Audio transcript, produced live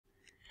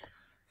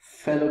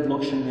Fellow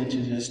blockchain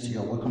enthusiasts, you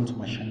are welcome to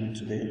my channel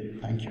today.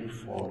 Thank you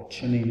for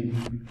tuning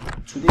in.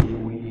 Today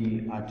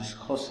we are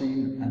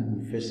discussing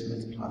an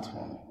investment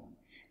platform.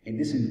 And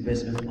this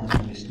investment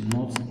platform is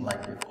not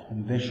like a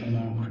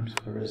conventional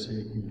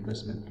cryptocurrency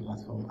investment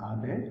platform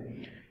out there.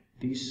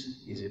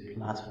 This is a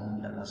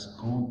platform that has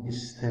gone a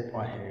step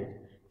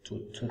ahead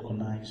to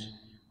tokenize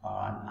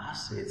an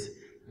asset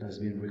that has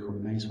been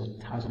recognized for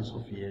thousands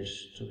of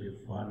years to be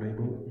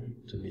valuable,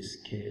 to be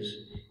scarce,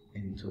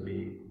 and to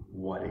be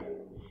worthy.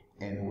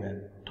 And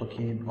we're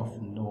talking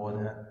of no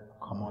other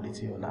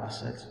commodity or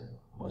asset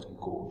but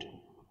gold.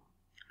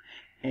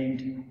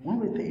 And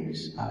one of the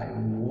things I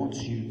want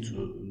you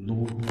to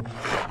know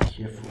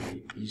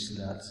carefully is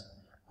that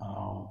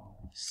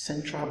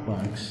central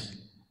banks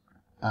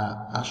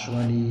are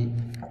actually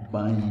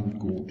buying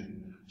gold.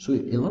 So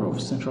a lot of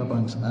central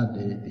banks out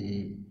there,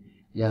 they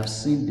have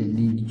seen the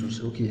need to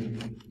say, okay,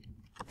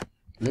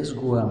 let's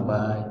go and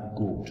buy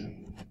gold.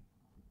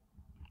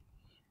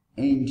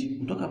 And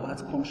we talk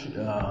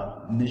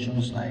about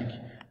nations like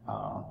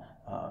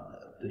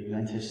the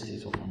United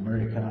States of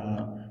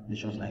America,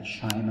 nations like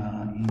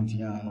China,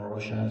 India, and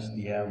Russia.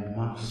 They are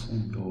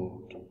amassing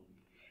gold.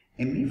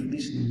 And if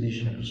these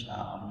nations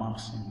are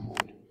amassing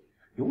gold,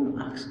 you want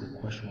to ask the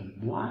question,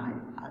 why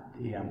are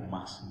they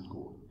amassing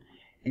gold?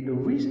 And the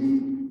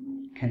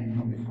reason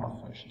cannot be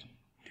far-fetched.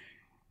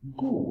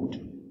 Gold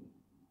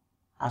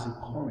as a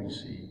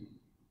currency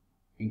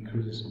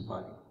increases in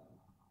value,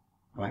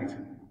 right?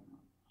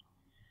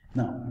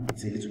 Now,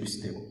 it's a little bit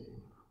stable.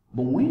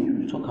 But when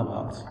you talk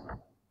about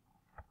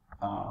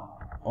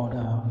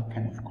other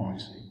kind of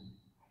currency,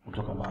 we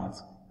talk about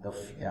the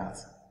fiat,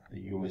 the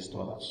US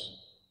dollars.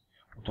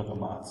 We talk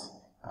about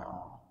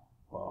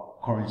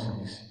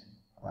currencies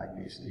like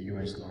this, the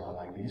US dollar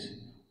like this.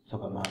 We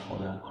talk about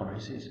other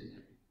currencies.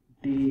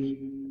 They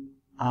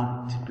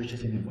are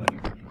depreciating in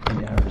value, and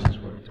there are reasons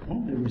for it. One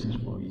of the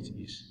reasons for it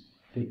is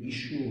the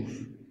issue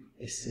of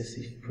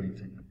excessive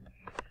printing.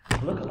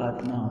 Look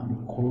at now the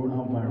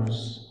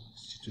coronavirus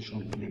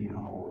situation playing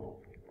out,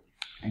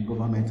 and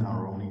governments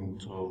are running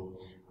into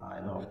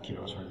a lot of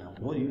chaos right now.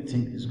 What do you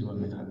think this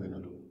government are going to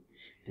do?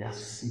 They are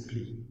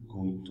simply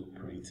going to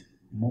print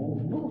more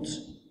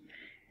notes,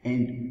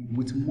 and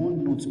with more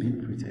notes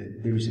being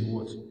printed, there is a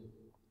what?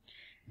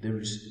 There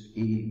is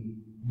a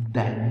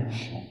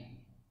dilution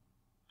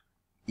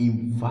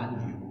in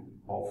value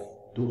of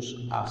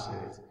those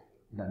assets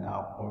that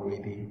are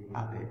already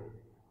added.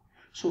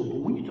 So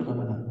when you talk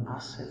about an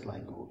asset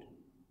like gold,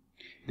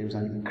 there's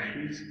an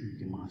increase in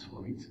demand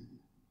for it.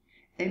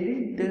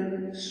 And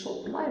then the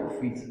supply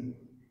of it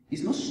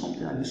is not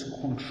something that is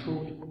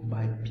controlled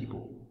by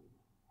people.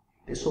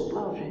 The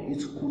supply of it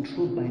is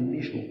controlled by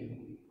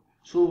nation.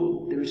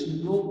 So there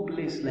is no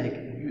place like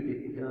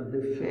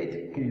the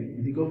Fed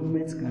can, the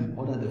government can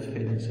order the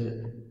Fed and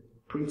say,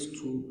 print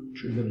 $2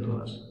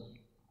 trillion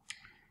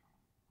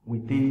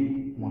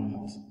within 1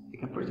 month. You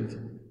can print it,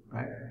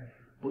 right?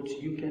 But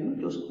you cannot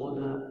just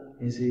order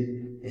and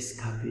say,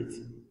 excavate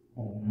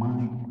or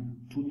mine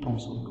 2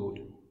 tons of gold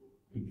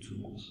in 2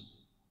 months.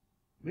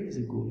 Where is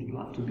the gold? You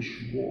have to be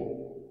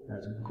sure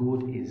that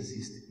gold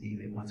exists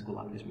in a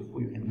particular place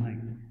before you can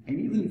mine. And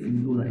even if you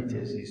know that it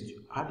exists,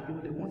 how do you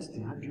know the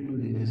quantity? How do you know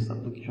the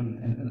exact location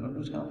and all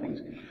those kind of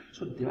things?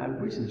 So there are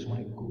reasons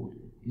why gold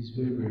is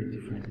very, very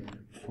different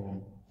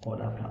from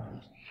other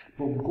platforms.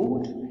 But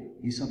gold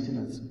is something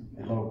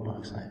that a lot of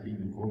banks are being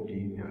involved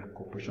in. There are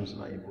corporations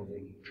that are involved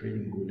in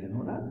trading gold and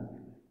all that.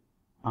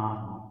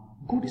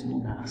 Gold is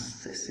not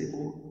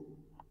accessible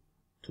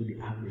to the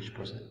average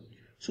person.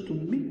 So to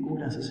make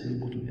gold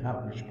accessible to the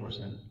average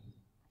person,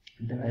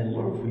 there are a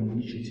lot of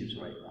initiatives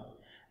right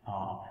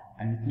now.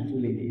 And not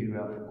only in the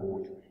area of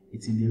gold,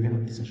 it's in the area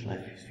of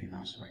decentralized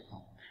finance right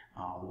now.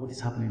 What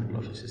is happening in the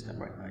blockchain system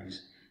right now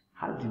is,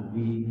 how do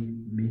we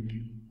make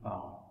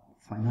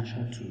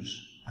financial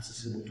tools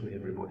accessible to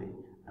everybody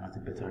and at a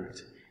better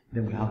rate?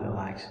 Then we have the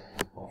likes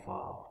of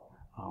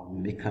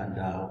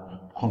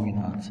MakerDAO coming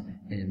out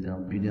and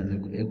building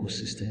an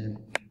ecosystem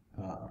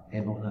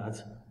and all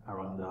that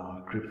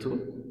around crypto.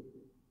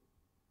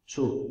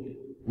 So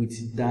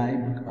with DAI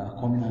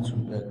coming out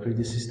to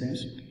create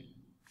systems,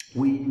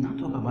 we now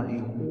talk about a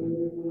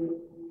whole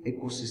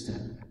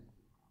ecosystem,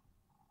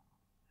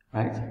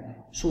 right?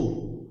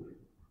 So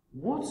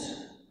what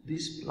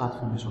this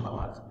platform is all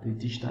about, the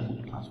digital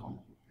gold platform,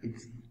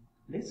 it's,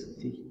 let's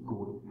take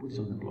gold, put it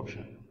on the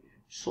blockchain,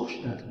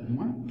 such that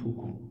 1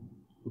 token,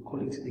 we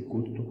call it a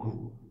gold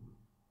token,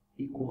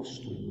 equals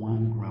to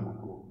 1 gram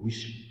of gold,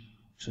 which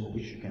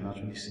you can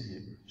actually see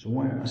here. So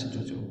 1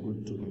 ERC-20 of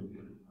gold token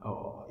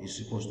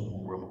is equals to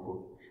 1 gram of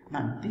gold.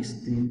 Now this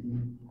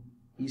thing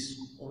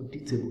is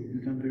auditable.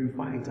 You can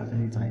verify it at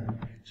any time.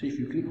 So if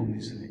you click on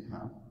this link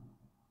now,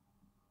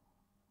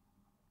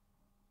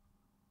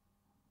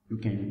 you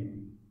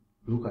can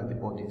look at the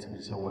audit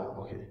and say, well,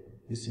 okay,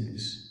 this thing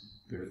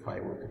is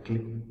verifiable. You can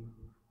click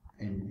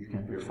and you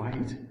can verify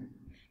it.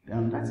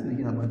 And that's the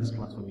thing about this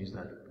platform is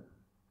that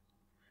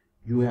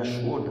you are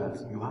sure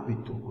that you have a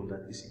token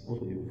that is equal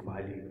to the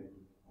value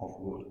of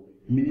gold.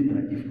 Meaning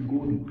that if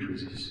gold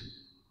increases,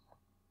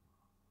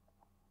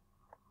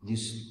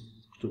 this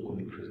token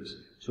increases.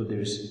 So there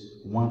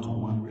is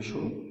 1-to-1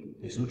 ratio.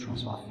 There's no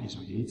transfer fees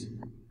with it.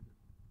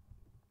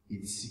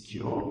 It's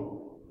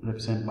secure,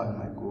 represented by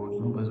my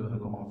gold. Nobody's going to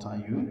come after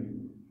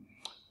you.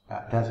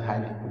 That's high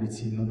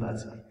liquidity. You know that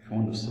if you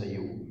want to sell,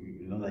 you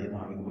know that you don't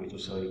have anybody to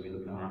sell. You'll be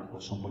looking around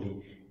for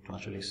somebody to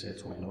actually sell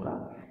to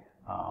another.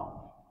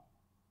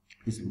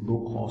 It's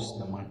low cost.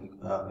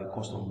 The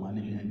cost of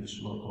managing it is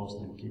low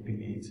cost and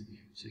keeping it,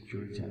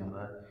 security and all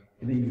that.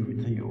 And then you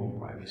retain your own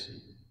privacy.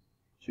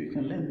 So you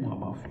can learn more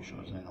about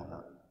futures and all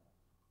that.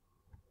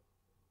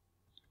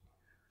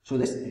 So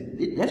let's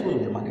go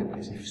to the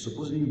marketplace. If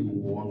supposing you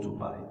want to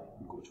buy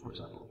gold, for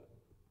example,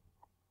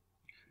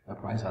 the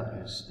price has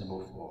been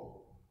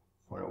stable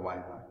for a while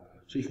now.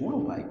 So if you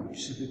want to buy gold, you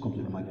simply come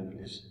to the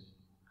marketplace.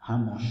 How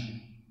much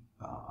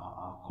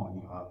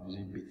coin you have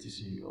using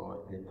BTC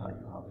or Ether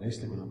you have? Let's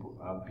take example.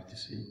 I have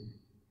BTC.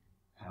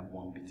 I have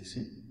 1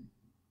 BTC.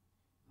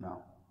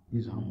 Now,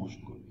 this is how much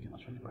gold you can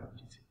actually buy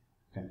with it.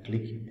 You can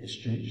click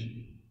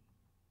exchange.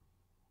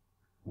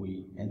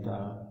 We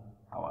enter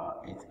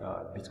our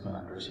Bitcoin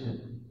address here.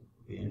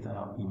 We enter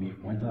our email.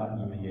 We enter our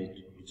email here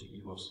to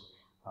give us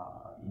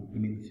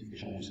email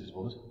notification once it's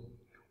bought.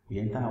 We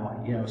enter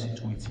our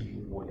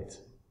ERC-20 wallet.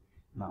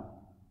 Now,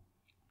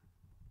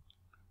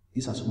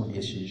 these are some of the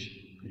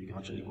exchange you can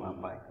actually go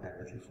and buy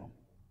directly from.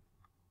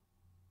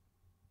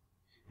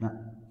 Now,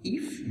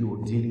 if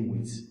you're dealing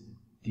with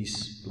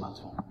this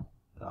platform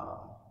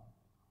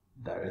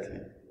directly,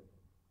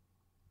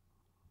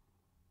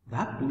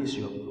 that place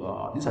your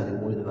these are the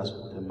wallets that's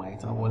called the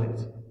Meta wallet,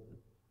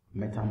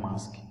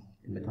 MetaMask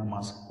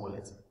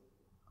wallet,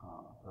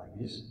 like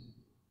this.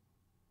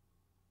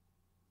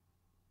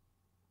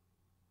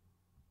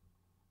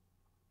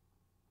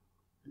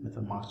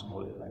 MetaMask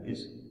wallet like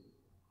this.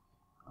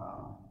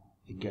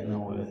 A Ghana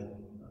wallet,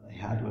 a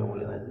hardware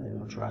wallet that you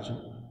know tracking.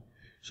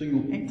 So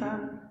you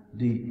enter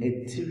the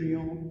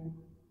Ethereum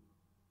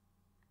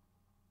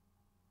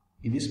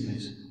in this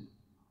place.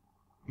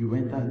 You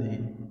enter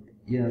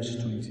the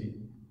ERC-20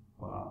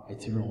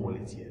 Ethereum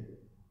wallet here,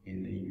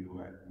 and then you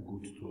are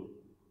good to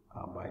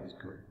buy this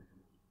gold.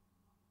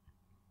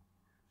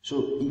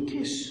 So in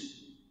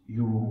case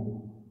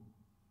you,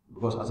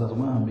 because as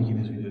I'm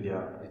making this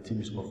video, the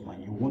team is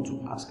offline, you want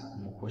to ask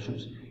more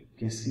questions, you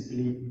can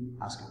simply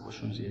ask your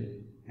questions here,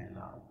 and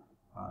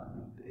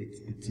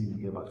the team will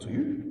get back to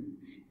you.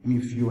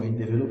 If you are a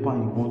developer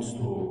and you want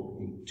to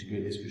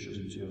integrate these features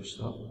into your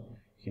stuff,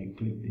 you can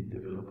click the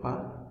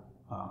developer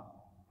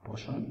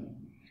portion.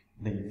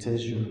 Then it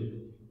tells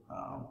you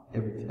all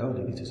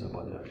the details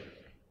about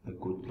the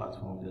gold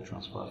platform, the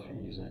transfer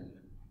fees, and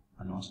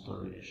annual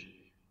storage,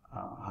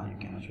 how you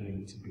can actually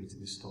integrate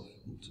this stuff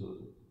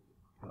into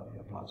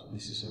your platform.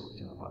 This is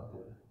everything about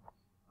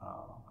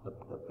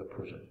the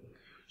project.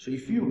 So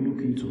if you're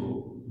looking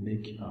to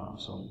make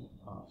some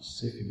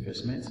safe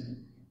investment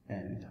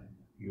and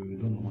you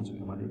don't want to be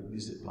money,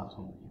 this is a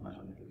platform you can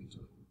actually look into.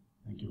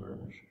 Thank you very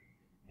much.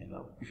 And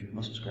if you've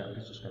not subscribed,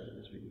 please subscribe to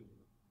this video.